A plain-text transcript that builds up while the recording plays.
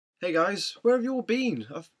Hey guys, where have you all been?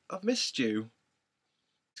 I've missed you.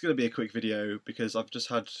 It's going to be a quick video because I've just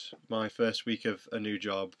had my first week of a new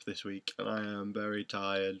job this week and I am very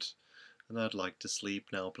tired and I'd like to sleep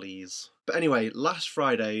now, please. But anyway, last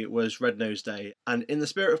Friday was Red Nose Day, and in the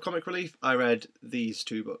spirit of comic relief I read these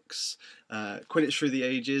two books, Quidditch Through the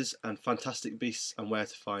Ages and Fantastic Beasts and Where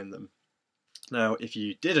to Find Them. Now, if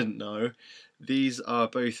you didn't know, these are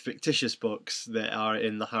both fictitious books that are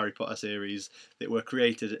in the Harry Potter series that were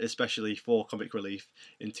created especially for comic relief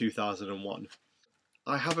in 2001.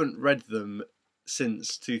 I haven't read them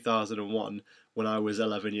since 2001 when I was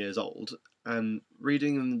 11 years old, and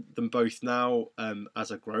reading them both now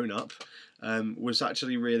as a grown-up was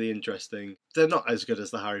actually really interesting. They're not as good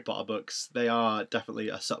as the Harry Potter books, they are definitely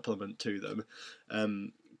a supplement to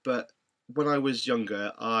them, but when I was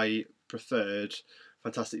younger I preferred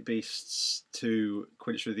Fantastic Beasts to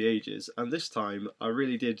Quidditch Through the Ages, and this time I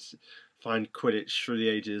really did find Quidditch Through the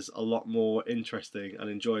Ages a lot more interesting and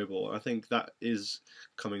enjoyable. I think that is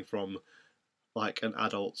coming from like an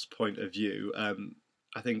adult's point of view.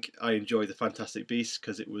 I think I enjoyed the Fantastic Beasts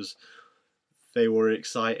because they were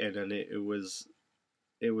exciting and it was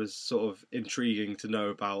sort of intriguing to know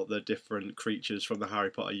about the different creatures from the Harry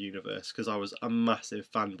Potter universe because I was a massive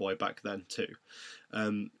fanboy back then too.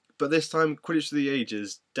 But this time, Quidditch Through the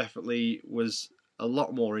Ages definitely was a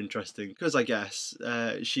lot more interesting because I guess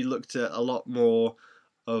she looked at a lot more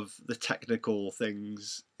of the technical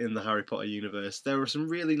things in the Harry Potter universe. There were some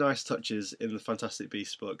really nice touches in the Fantastic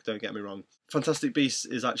Beasts book, don't get me wrong. Fantastic Beasts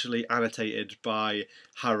is actually annotated by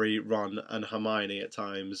Harry, Ron and Hermione at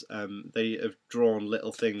times. They have drawn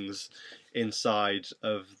little things inside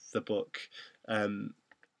of the book,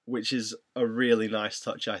 which is a really nice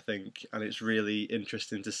touch, I think, and it's really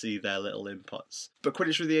interesting to see their little inputs. But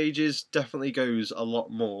Quidditch Through the Ages definitely goes a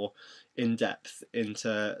lot more in depth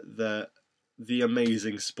into the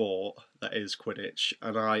amazing sport that is Quidditch,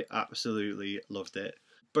 and I absolutely loved it.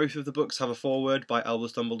 Both of the books have a foreword by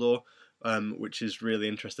Albus Dumbledore, which is really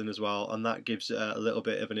interesting as well, and that gives a little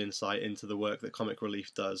bit of an insight into the work that Comic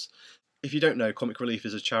Relief does. If you don't know, Comic Relief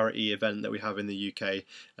is a charity event that we have in the UK.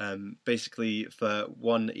 Basically, for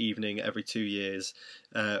one evening every 2 years,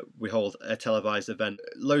 we hold a televised event.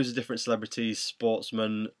 Loads of different celebrities,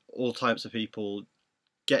 sportsmen, all types of people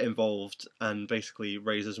get involved and basically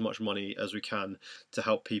raise as much money as we can to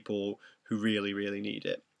help people who really, really need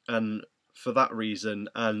it. And for that reason,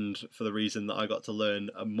 and for the reason that I got to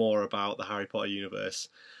learn more about the Harry Potter universe,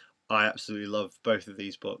 I absolutely love both of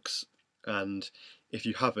these books. And if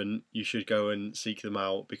you haven't, you should go and seek them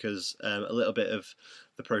out because a little bit of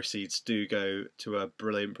the proceeds do go to a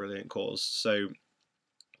brilliant, brilliant cause. So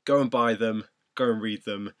go and buy them, go and read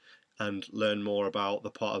them, and learn more about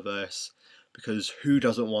the Potterverse, because who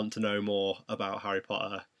doesn't want to know more about Harry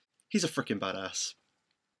Potter? He's a freaking badass.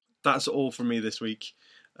 That's all from me this week,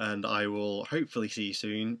 and I will hopefully see you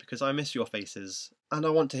soon because I miss your faces and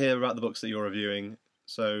I want to hear about the books that you're reviewing,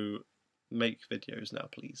 so make videos now,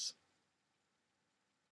 please.